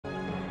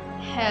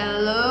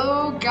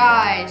Hello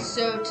guys,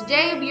 so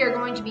today we are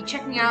going to be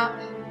checking out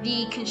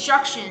the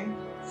construction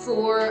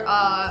for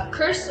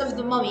Curse of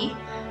the Mummy.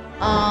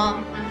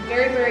 I'm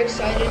very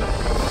excited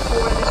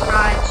for this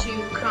ride to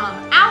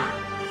come out.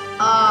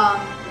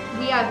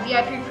 We have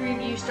VIP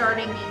preview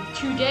starting in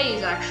 2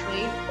 days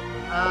actually.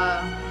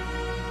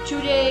 2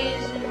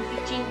 days and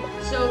 15,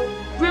 so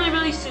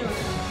really soon.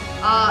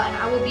 And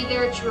I will be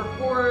there to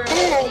record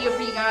a video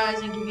for you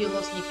guys and give you a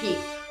little sneak peek.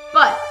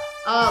 But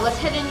let's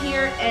head in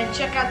here and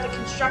check out the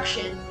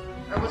construction,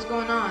 or what's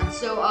going on.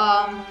 So,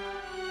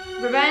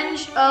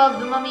 Revenge of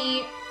the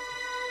Mummy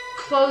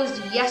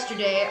closed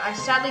yesterday. I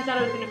sadly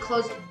thought it was going to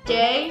close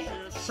today,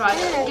 so I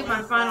couldn't do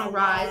my final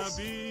rides.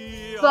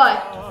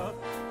 But,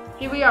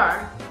 here we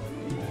are.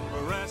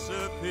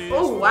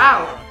 Oh,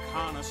 wow.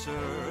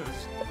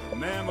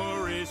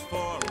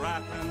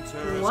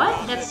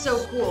 What? That's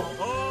so cool.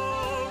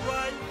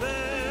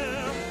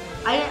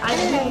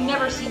 I've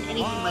never seen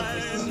anything like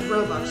this. This is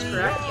Robux,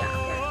 correct? Yeah,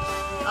 okay.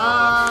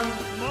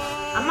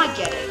 I might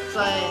get it,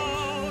 but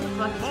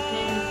fuck, it's a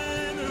pin.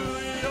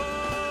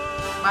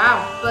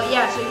 Wow, but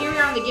yeah, so here we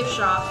are in the gift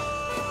shop.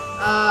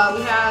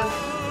 We have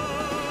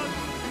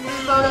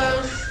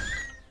photos.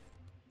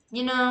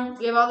 You know,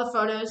 we have all the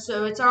photos,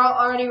 so it's all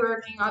already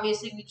working.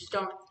 Obviously, we just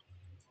don't.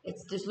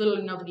 There's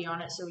literally nobody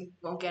on it, so we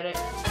won't get it.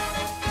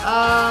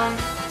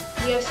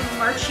 We have some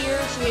merch here.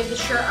 So we have the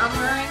shirt I'm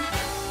wearing.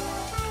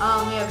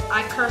 We have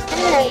I Curse the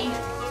Mummy,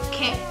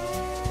 Can't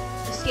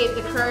Escape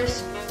the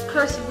Curse,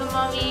 Curse of the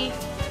Mummy,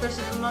 Curse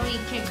of the Mummy,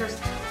 Can't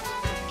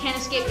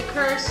Escape the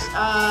Curse,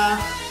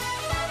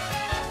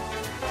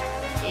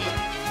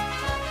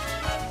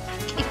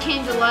 It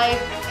Came to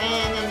Life,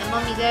 and then the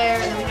Mummy there,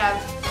 and then we have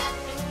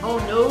Oh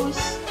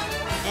Nose,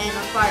 and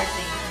a fire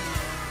thing.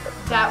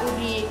 That would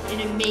be an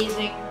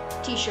amazing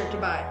t-shirt to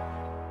buy.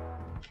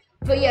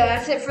 But yeah,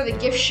 that's it for the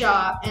gift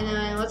shop, and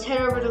then let's head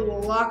over to the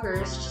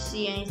lockers to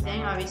see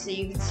anything. Obviously,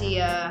 you can see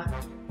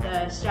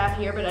the staff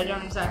here, but I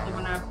don't exactly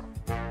want to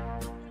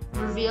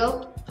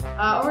reveal.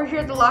 Over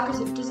here at the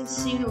lockers, it doesn't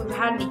seem that we've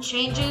had any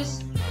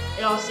changes.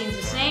 It all seems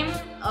the same.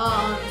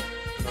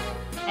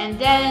 And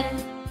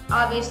then,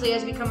 obviously,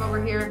 as we come over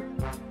here,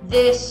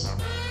 this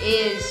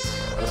is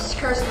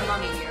Curse of the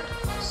Mummy here.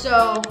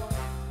 So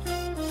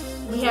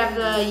we have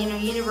the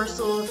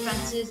universal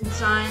fences and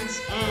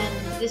signs,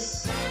 and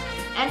this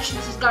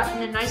entrance has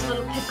gotten a nice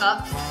little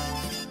pickup.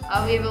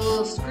 We have a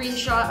little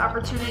screenshot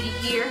opportunity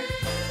here.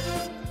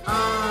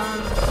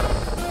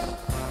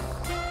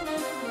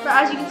 But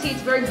as you can see,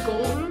 it's very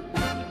golden.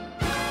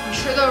 I'm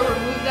sure they'll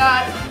remove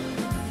that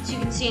so you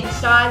can see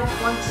inside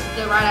once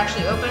the ride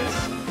actually opens.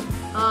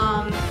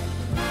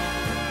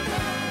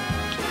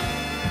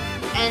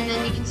 And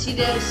then you can see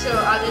this, so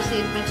obviously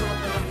it's meant to look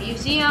like a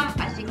museum.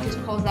 I think this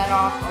pulls that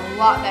off a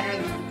lot better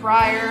than the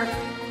prior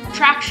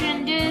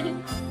attraction did.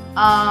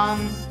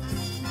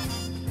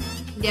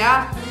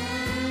 Yeah.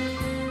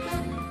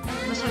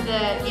 Must have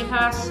the Game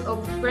Pass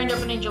grand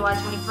opening July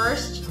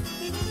 21st.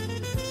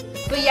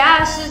 But yeah,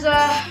 this is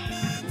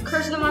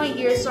Curse of the Mummy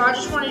here, so I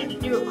just wanted to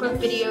do a quick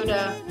video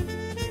to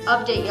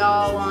update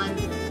y'all on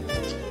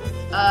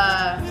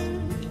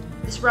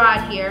this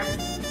ride here.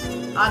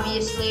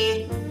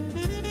 Obviously,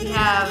 we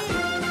have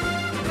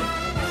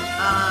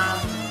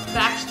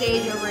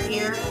backstage over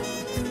here.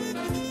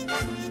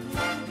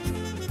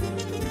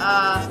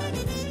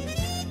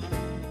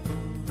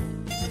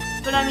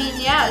 But I mean,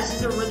 yeah, this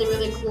is a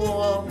really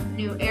cool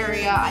new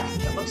area. I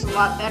think it looks a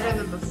lot better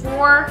than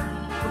before.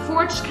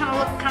 Before it just kind of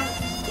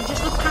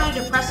looked kind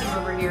of depressing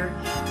over here.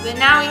 But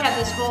now we have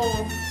this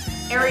whole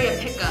area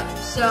pickup.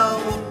 So,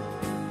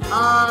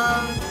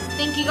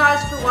 thank you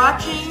guys for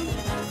watching,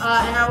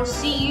 and I will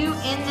see you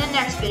in the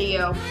next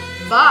video.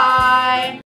 Bye!